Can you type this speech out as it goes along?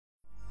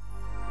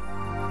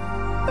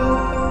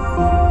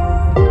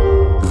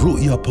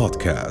رؤيا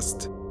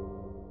بودكاست.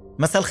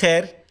 مساء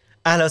الخير،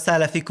 أهلا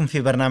وسهلا فيكم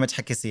في برنامج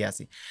حكي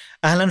سياسي.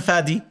 أهلا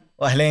فادي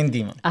وأهلين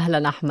ديما.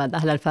 أهلا أحمد.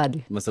 أهلا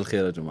فادي. مساء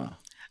الخير يا جماعة.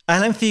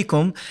 أهلا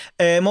فيكم.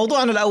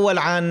 موضوعنا الأول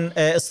عن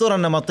الصورة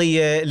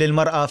النمطية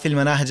للمرأة في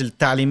المناهج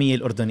التعليمية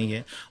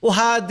الأردنية،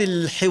 وهذا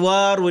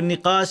الحوار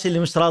والنقاش اللي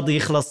مش راضي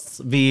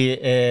يخلص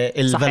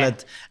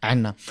بالبلد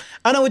عنا.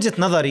 أنا وجهة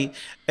نظري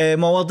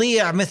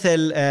مواضيع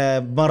مثل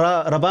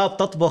رباب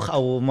تطبخ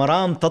أو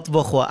مرام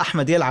تطبخ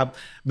وأحمد يلعب،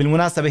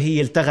 بالمناسبة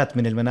هي التغت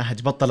من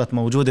المناهج، بطلت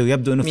موجودة،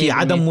 ويبدو أنه في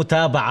عدم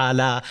متابعة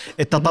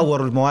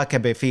للتطور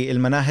والمواكبة في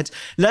المناهج.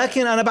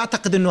 لكن أنا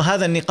بعتقد أنه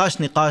هذا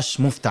النقاش نقاش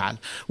مفتعل،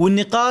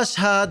 والنقاش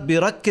هذا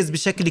بيركز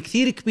بشكل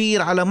كثير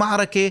كبير على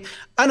معركة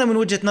أنا من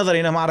وجهة نظري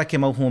أنها معركة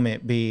موهومة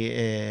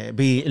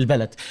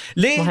بالبلد.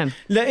 ليه؟ مهم.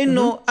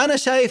 لأنه أنا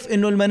شايف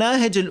أنه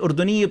المناهج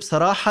الأردنية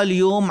بصراحة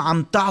اليوم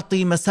عم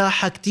تعطي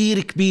مساحة كثير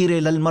كبيرة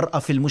للمرأة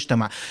في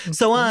المجتمع،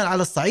 سواء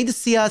على الصعيد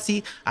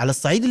السياسي، على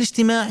الصعيد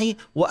الاجتماعي،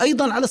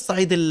 وأيضا على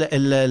الصعيد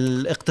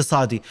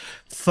الاقتصادي.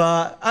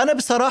 فأنا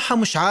بصراحة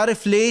مش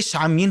عارف ليش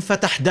عم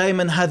ينفتح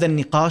دائما هذا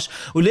النقاش،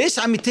 وليش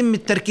عم يتم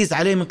التركيز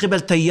عليه من قبل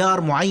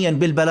تيار معين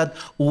بالبلد،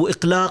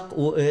 وإقلاق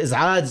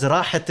وإزعاج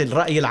راحة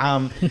الرأي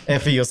العام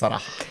فيه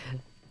صراحة.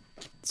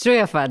 شو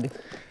يا فادي؟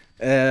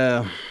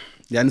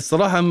 يعني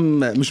الصراحة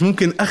مش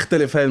ممكن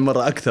أختلف هاي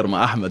المرة أكثر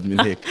مع أحمد من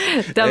هيك.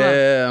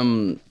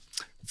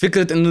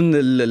 فكرة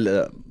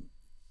إنه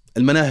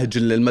المناهج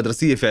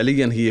المدرسية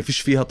فعليا هي فيش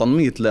فيها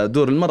تنميط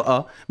لدور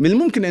المرأة، من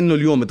الممكن إنه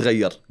اليوم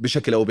تغير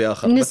بشكل أو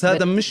بآخر، بس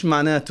هذا مش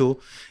معناته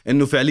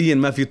إنه فعليا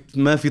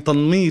ما في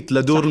تنميط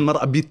لدور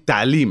المرأة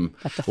بالتعليم.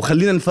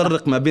 وخلينا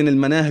نفرق ما بين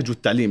المناهج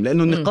والتعليم،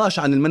 لأنه النقاش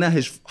عن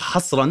المناهج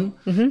حصرا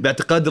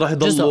باعتقادي راح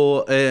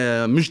يضل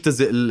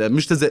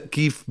مجتزئ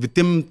كيف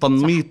بيتم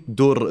تنميط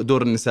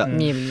دور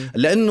النساء.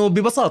 لأنه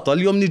ببساطة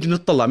اليوم نيجي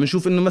نطلع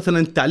بنشوف إنه مثلا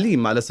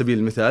التعليم على سبيل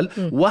المثال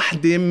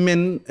واحدة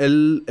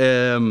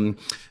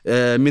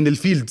من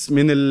الفيلدز،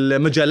 من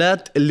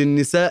المجالات اللي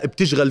النساء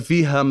بتشغل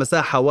فيها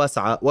مساحة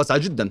واسعة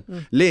جدا.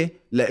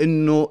 ليه؟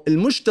 لأنه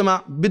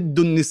المجتمع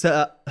بده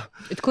النساء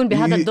تكون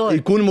بهذا الدور،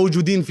 يكون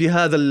موجودين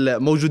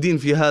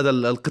في هذا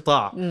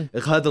القطاع،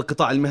 هذا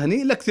القطاع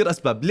المهني لكثير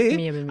أسباب.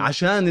 ليه؟ 100%.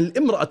 عشان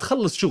الامرأة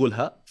تخلص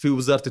شغلها في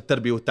وزارة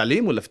التربية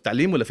والتعليم ولا في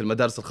التعليم ولا في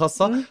المدارس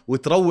الخاصة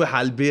وتروح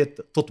على البيت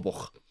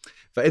تطبخ.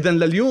 فإذا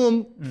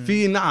لليوم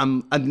في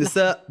نعم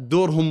النساء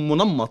دورهم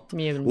منمط،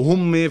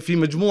 وهم في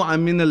مجموعة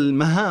من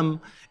المهام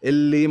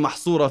اللي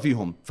محصورة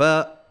فيهم.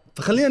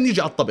 فخلينا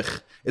نيجي على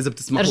الطبخ إذا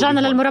بتسمحوا. رجعنا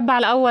للمربع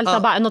الأول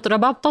تبع إنه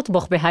رباب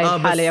تطبخ بهاي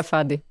الحالة يا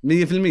فادي.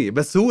 100%.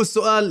 بس هو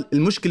السؤال،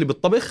 المشكلة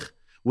بالطبخ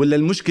ولا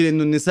المشكلة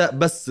إنه النساء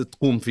بس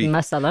تقوم فيه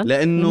مثلا؟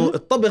 لأنه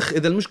الطبخ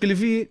إذا المشكلة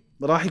فيه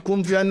راح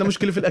يكون في عندنا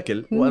مشكلة في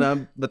الأكل،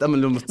 وأنا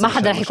بتأمل إنه ما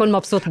حدا رح يكون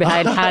مبسوط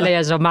بهاي الحالة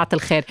يا جماعة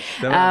الخير.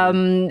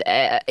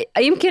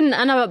 يمكن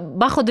أنا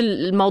باخد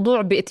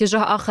الموضوع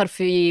باتجاه آخر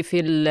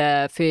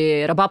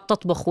في رباب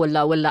تطبخ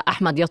ولا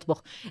أحمد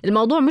يطبخ.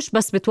 الموضوع مش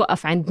بس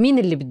بتوقف عند مين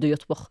اللي بده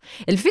يطبخ.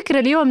 الفكرة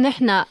اليوم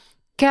نحن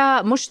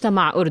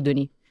كمجتمع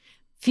أردني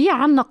في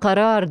عنا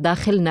قرار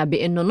داخلنا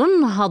بأنه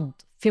ننهض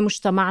في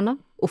مجتمعنا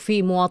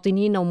وفي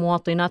مواطنينا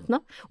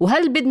ومواطناتنا،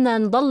 وهل بدنا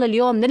نضل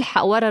اليوم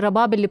نلحق ورا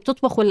رباب اللي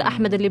بتطبخ ولا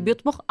أحمد اللي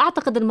بيطبخ؟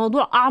 أعتقد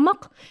الموضوع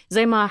أعمق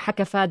زي ما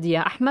حكى فادي يا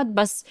أحمد،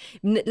 بس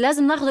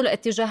لازم ناخذ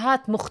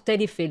لاتجاهات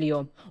مختلفة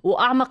اليوم،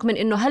 وأعمق من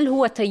إنه هل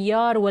هو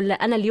تيار ولا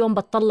أنا اليوم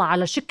بتطلع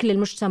على شكل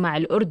المجتمع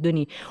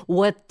الأردني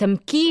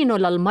وتمكينه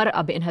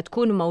للمرأة بإنها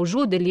تكون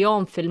موجودة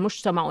اليوم في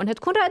المجتمع وإنها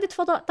تكون رائدة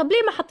فضاء. طب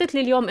ليه ما حطيت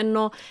لي اليوم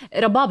إنه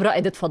رباب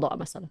رائدة فضاء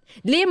مثلا؟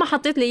 ليه ما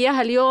حطيت لي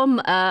إياها اليوم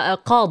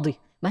قاضي؟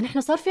 ما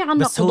نحن صار في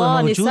عنا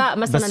قضاء نساء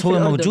مثلا، بس هو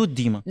موجود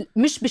ديما،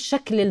 مش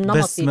بالشكل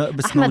النمطي.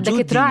 بس أحمد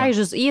بدك تراعي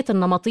جزئية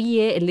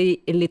النمطية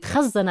اللي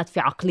تخزنت في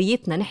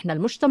عقليتنا نحن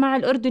المجتمع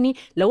الأردني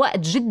لوقت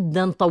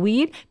جدا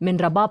طويل من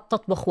رباب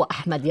تطبخ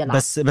وأحمد يلعب.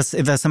 بس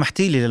إذا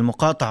سمحتي لي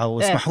للمقاطعة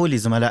واسمحوا لي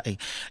زملائي،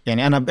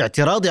 يعني أنا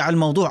باعتراضي على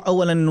الموضوع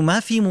أولا إنه ما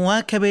في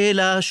مواكبة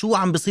لشو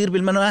عم بيصير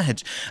بالمناهج.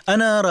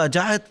 أنا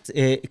راجعت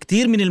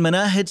كتير من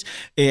المناهج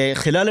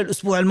خلال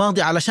الأسبوع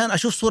الماضي علشان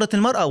أشوف صورة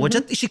المرأة،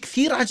 وجدت إشي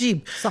كثير عجيب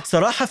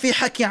صراحة. في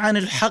حكي عن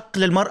الحق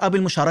للمرأة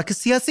بالمشاركة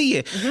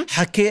السياسية،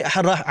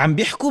 عم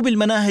بيحكوا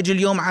بالمناهج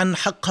اليوم عن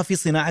حقها في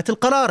صناعة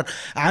القرار،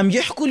 عم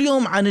يحكوا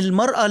اليوم عن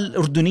المرأة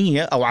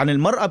الأردنية أو عن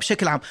المرأة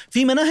بشكل عام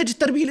في مناهج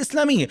التربية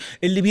الإسلامية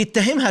اللي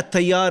بيتهمها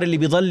التيار اللي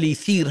بيظل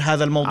يثير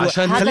هذا الموضوع.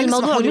 هذا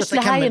الموضوع مش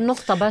لهاي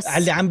النقطة بس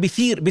اللي عم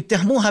بيثير،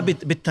 بيتهموها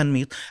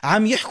بالتنميط.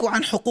 عم يحكوا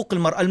عن حقوق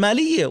المرأة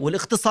المالية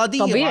والاقتصادية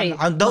طبيعي.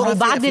 عن دورها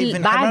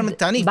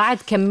بعد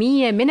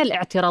كمية من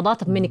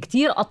الاعتراضات من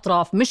كتير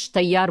أطراف مش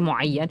تيار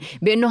معين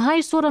بأنه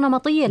هاي صورة نمطية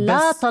النمطية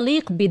لا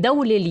تليق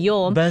بدولة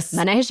اليوم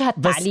مناهجها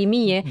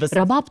التعليمية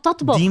رباب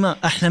تطبخ. ديما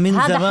احنا من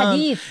هذا زمان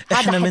حديث.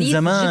 احنا هذا من حديث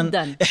زمان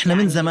جداً. احنا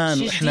يعني من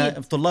زمان احنا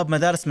جديد. طلاب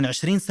مدارس من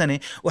 20 سنة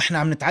واحنا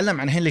عم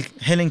نتعلم عن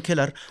هيلين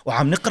كيلر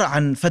وعم نقرأ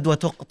عن فدوى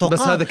طوقات.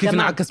 بس هذا كيف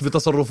انعكس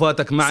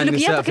بتصرفاتك مع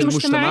النساء في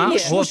المجتمع؟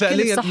 هو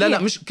فعليا لا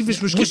مش كيف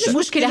مش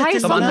مشكلة. هاي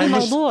صلب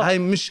الموضوع. هاي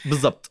مش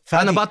بالضبط.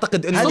 فأنا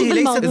بعتقد إنه هذه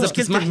ليست إذا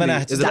مشكلة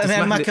المناهج.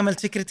 أنا ما كملت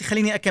فكرتي،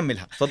 خليني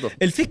أكملها. تفضل.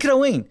 الفكرة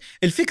وين؟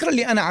 الفكرة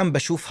اللي أنا عم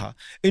بشوفها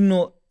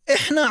إنه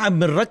إحنا عم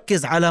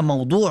بنركز على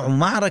موضوع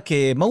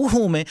ومعركة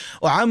موهومة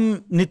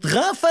وعم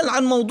نتغافل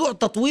عن موضوع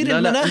تطوير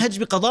المناهج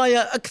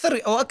بقضايا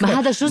أكثر أو أكبر. ما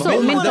هذا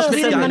جزء من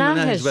تطوير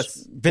المناهج.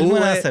 بس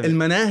بالمناسبة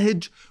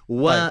المناهج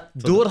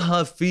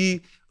ودورها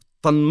في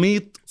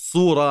تنميط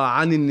صورة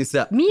عن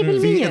النساء،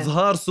 100%. في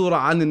إظهار صورة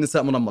عن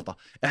النساء منمطة.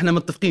 إحنا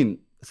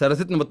متفقين،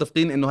 ثلاثتنا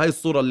متفقين إنه هاي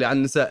الصورة اللي عن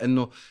النساء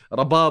إنه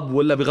رباب،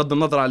 ولا بغض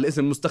النظر عن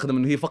الاسم المستخدم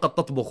إنه هي فقط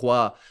تطبخ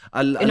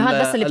إنه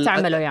هذا بس اللي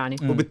بتعمله يعني،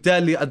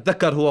 وبالتالي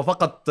الذكر هو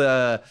فقط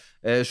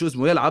شو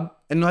اسمه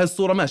يلعب. إنه هاي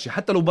الصورة ماشي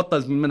حتى لو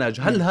بطلت من المنهج.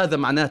 هل هذا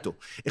معناته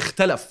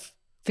اختلف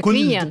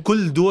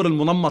كل دور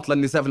المنمط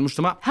للنساء في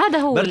المجتمع؟ هذا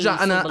هو.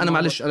 برجع أنا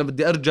معلش أنا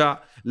بدي أرجع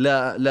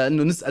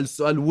لأنه نسأل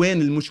السؤال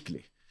وين المشكلة.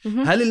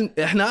 هل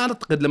إحنا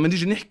أعتقد لما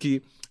نيجي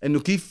نحكي إنه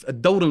كيف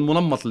الدور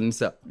المنمط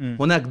للنساء،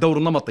 هناك دور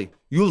نمطي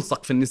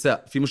يلصق في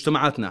النساء في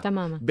مجتمعاتنا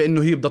تماما،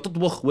 بإنه هي بدها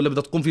تطبخ ولا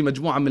بدها تقوم في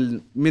مجموعة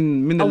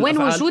من أو وين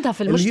وجودها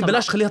في المجتمع. اللي هي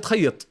بلاش خليها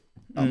تخيط،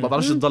 ما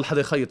بعرفش تضل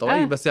حدا يخيط أو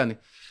أي، بس يعني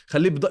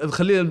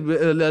خلي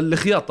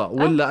الخياطة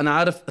ولا أنا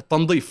عارف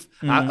التنظيف،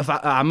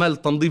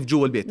 أعمال تنظيف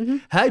جوا البيت.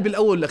 هاي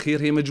بالأول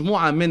والأخير هي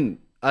مجموعة من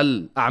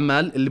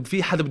الأعمال اللي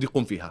في حدا بده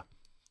يقوم فيها.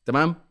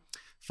 تمام.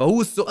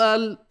 فهو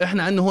السؤال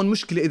إحنا عندنا هون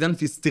مشكلة إذن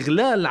في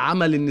استغلال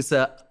عمل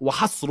النساء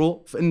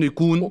وحصره في إنه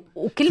يكون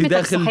في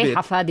داخل البيت.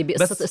 صحيحة فادي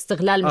بقصة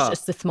استغلال مش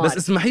استثمار. بس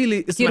اسمحي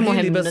لي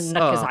بس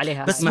نركز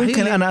عليها. بس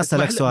ممكن أنا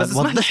أسألك سؤال،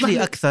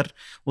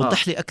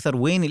 وضح لي أكثر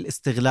وين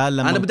الاستغلال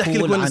لما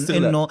نقول عن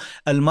إنه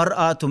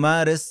المرأة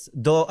تمارس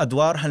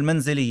أدوارها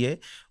المنزلية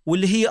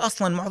واللي هي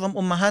أصلاً معظم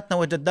أمهاتنا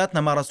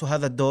وجداتنا مارسوا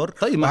هذا الدور.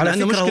 طيب على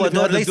فكرة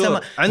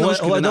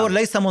هو دور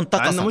ليس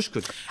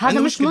منتقصا. هذا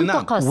مش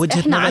منتقص.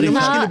 إحنا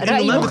عندنا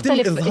رأي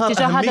مختلف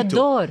اتجاه هذا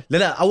الدور.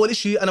 لا أول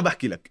إشي أنا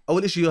بحكي لك،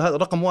 أول إشي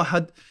رقم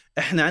واحد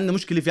إحنا عندنا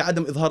مشكلة في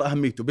عدم إظهار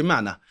أهميته،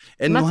 بمعنى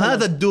إنه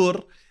هذا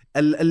الدور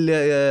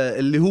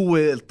اللي هو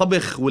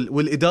الطبخ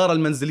والإدارة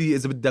المنزلية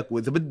إذا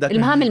بدك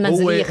المهام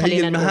المنزلية،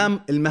 خلينا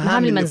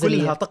المهام اللي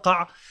كلها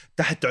تقع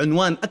تحت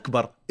عنوان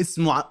أكبر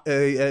اسمه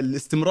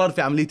الاستمرار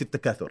في عملية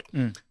التكاثر.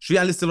 شو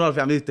يعني الاستمرار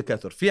في عملية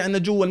التكاثر؟ في عندنا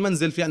جوا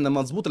المنزل في عندنا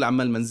مظبوط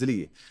الأعمال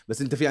المنزلية،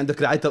 بس أنت في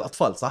عندك رعاية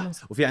الأطفال صح؟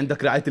 وفي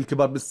عندك رعاية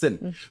الكبار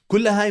بالسن.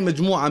 كل هاي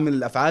مجموعة من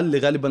الأفعال اللي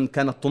غالبا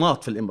كانت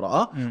تناط في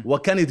الامرأة،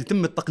 وكان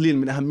يتم التقليل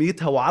من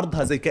أهميتها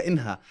وعرضها زي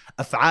كأنها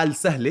أفعال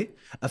سهلة،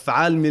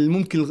 أفعال من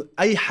الممكن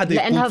أي حدا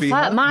يقوم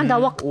فيها، ما عندها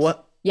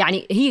وقت.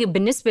 يعني هي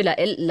بالنسبة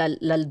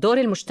للدور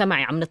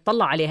المجتمعي عم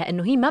نتطلع عليها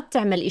إنه هي ما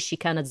بتعمل إشي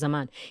كانت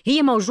زمان،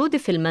 هي موجودة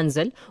في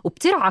المنزل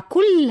وبترعى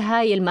كل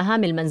هاي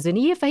المهام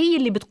المنزلية، فهي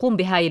اللي بتقوم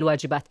بهاي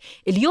الواجبات.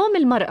 اليوم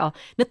المرأة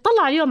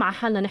نتطلع اليوم على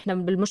حالنا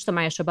نحن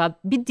بالمجتمع يا شباب،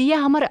 بدي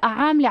إياها مرأة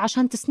عاملة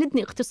عشان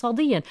تسندني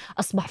اقتصاديا.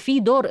 أصبح في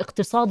دور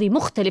اقتصادي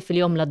مختلف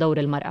اليوم لدور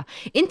المرأة.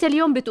 أنت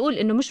اليوم بتقول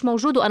إنه مش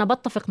موجود، وأنا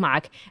بتفق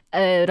معك.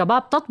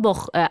 رباب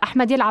تطبخ،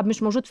 أحمد يلعب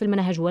مش موجود في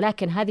المنهج،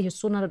 ولكن هذه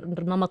الصورة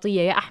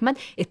النمطية يا أحمد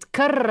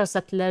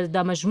اتكرست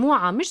لدى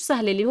مجموعة مش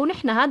سهلة، اللي هو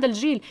نحن هذا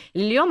الجيل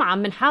اللي اليوم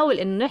عم نحاول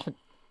إنه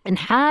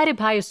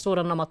نحارب هاي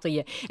الصورة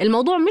النمطية.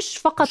 الموضوع مش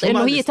فقط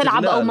إنه هي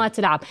تلعب أو ما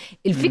تلعب،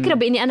 الفكرة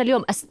بإني أنا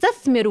اليوم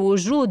أستثمر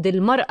وجود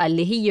المرأة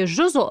اللي هي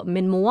جزء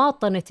من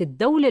مواطنة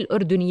الدولة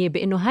الأردنية،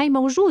 بإنه هاي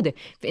موجودة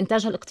في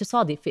إنتاجها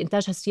الاقتصادي، في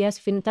إنتاجها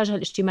السياسي، في إنتاجها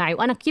الاجتماعي.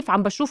 وأنا كيف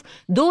عم بشوف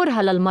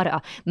دورها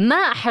للمرأة، ما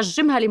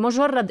أحجمها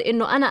لمجرد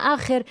إنه أنا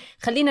آخر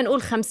خلينا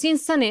نقول 50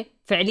 سنة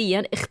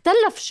فعليا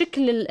اختلف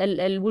شكل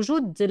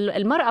الوجود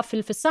المرأة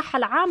في الساحة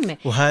العامة،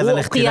 وهذا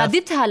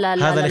وقيادتها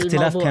هذا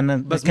الاختلاف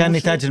كان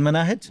نتاج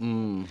المناهج.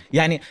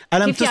 يعني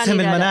ألم تسهم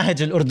يعني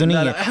المناهج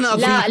الأردنية؟ لا أنا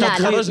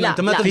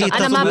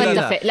ما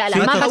بتفق. لا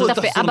ما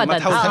بتفق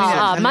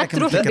أبدا. ما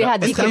تروح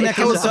بهذه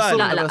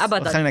لا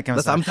أبدا.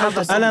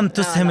 ألم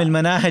تسهم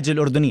المناهج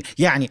الأردنية؟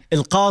 يعني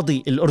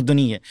القاضي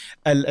الأردنية،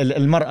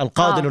 المرأة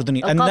القاضي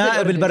الأردنية،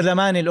 النائب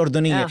البرلماني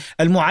الأردنية،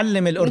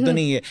 المعلم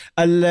الأردنية،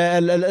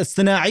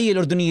 الصناعية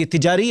الأردنية،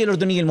 التجارية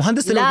الأردنية،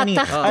 المهندس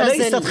الأردنية،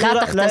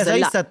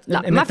 ليست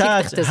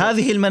نتاج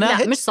هذه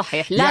المناهج. لا مش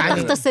صحيح. لا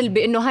يعني تغتسل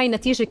بأنه هاي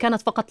نتيجة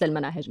كانت فقط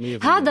للمناهج.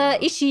 هذا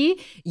إشي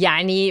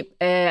يعني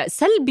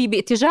سلبي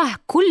باتجاه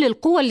كل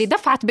القوى اللي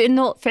دفعت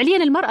بأنه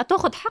فعليا المرأة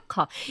تأخذ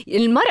حقها.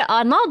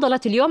 المرأة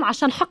ناضلت اليوم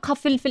عشان حقها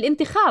في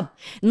الانتخاب،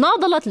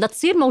 ناضلت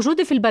لتصير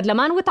موجودة في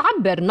البرلمان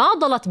وتعبر،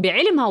 ناضلت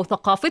بعلمها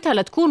وثقافتها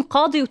لتكون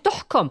قاضي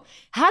وتحكم.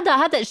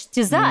 هذا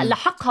اجتزاء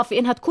لحقها في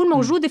إنها تكون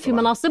موجودة في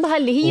مناصبها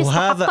اللي هي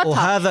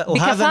استحقتها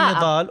بكفاءة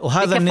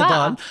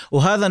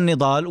وهذا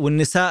النضال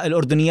والنساء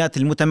الأردنيات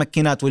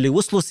المتمكنات واللي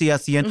وصلوا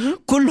سياسيا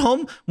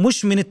كلهم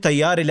مش من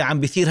التيار اللي عم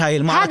بيثير هاي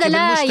المعركة هذا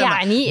لا بالمجتمع.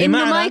 يعني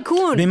إنه ما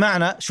يكون،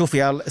 بمعنى شوف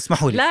يا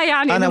اسمحوا لي، لا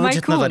يعني أنا إنه ما وجهة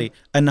يكون. نظري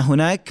أن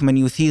هناك من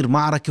يثير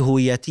معركة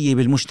هوياتية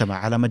بالمجتمع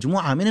على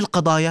مجموعة من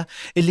القضايا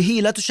اللي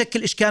هي لا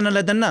تشكل إشكالا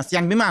لدى الناس.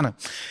 يعني بمعنى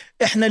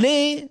إحنا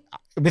ليه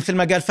مثل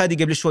ما قال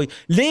فادي قبل شوي،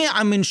 ليه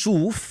عم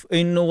نشوف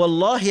إنه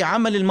والله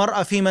عمل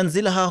المرأة في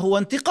منزلها هو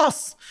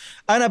انتقاص؟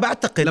 أنا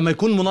بعتقد لما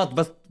يكون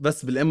مناط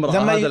بس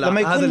بالامرأة،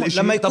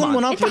 لما يكون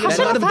مناط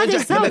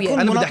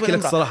أنا بدي أحكي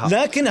لك الصراحة،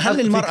 لكن هل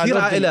المرأة كثير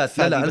عائلات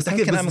لا أنا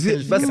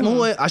بس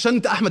هو عشان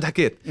أنت أحمد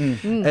حكيت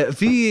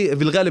في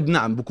الغالب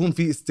نعم بكون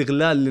في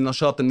استغلال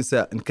لنشاط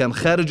النساء إن كان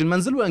خارج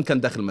المنزل وإن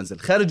كان داخل المنزل.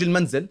 خارج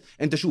المنزل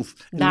أنت شوف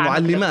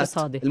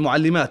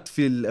المعلمات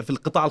في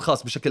القطاع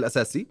الخاص بشكل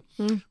أساسي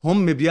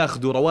هم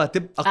بياخذوا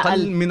رواتب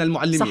أقل من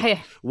المعلمين.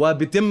 صحيح.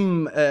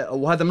 وبتم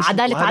وهذا مش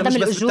عدالة عدم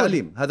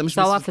الأجور، هذا مش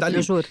بس في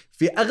التعليم.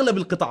 في أغلب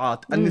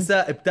القطاعات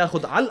النساء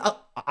بتاخذ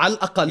على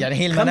الأقل يعني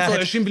هي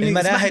 25%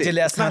 المناهج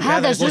اللي أسهل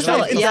هذا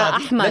جزء يا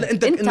أحمد.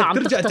 أنت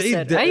عم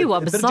تختصر. أيوة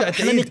بالضبط.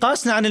 احنا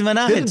نقاشنا عن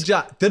المناهج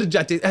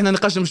احنا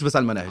نقاشنا مش بس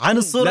عن المناهج، عن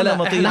الصورة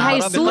النمطية. ما هي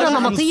الصورة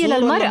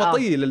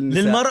النمطية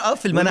للمرأة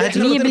في المناهج.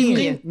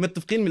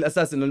 متفقين من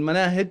الأساس إنه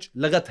المناهج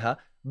لغتها،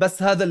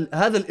 بس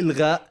هذا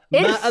الإلغاء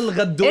ما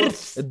ألغى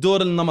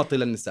الدور النمطي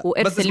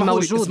للنساء. بس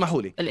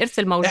اسمحوا لي الإرث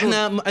الموجود.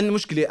 احنا عندنا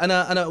مشكلة.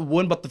 أنا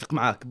وين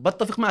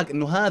بتفق معك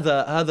إنه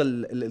هذا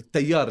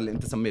التيار اللي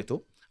أنت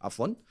سميته،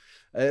 عفوا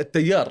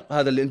التيار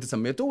هذا اللي أنت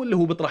سميته واللي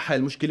هو بيطرح هاي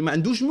المشكلة، ما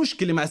عندوش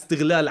مشكلة مع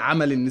استغلال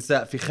عمل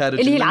النساء في خارج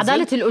اللي هي المنزل،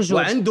 عدالة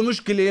الأجور، وعنده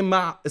مشكلة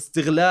مع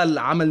استغلال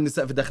عمل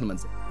النساء في داخل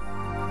المنزل.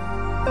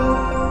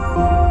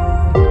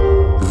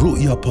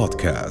 رؤيا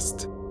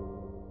بودكاست.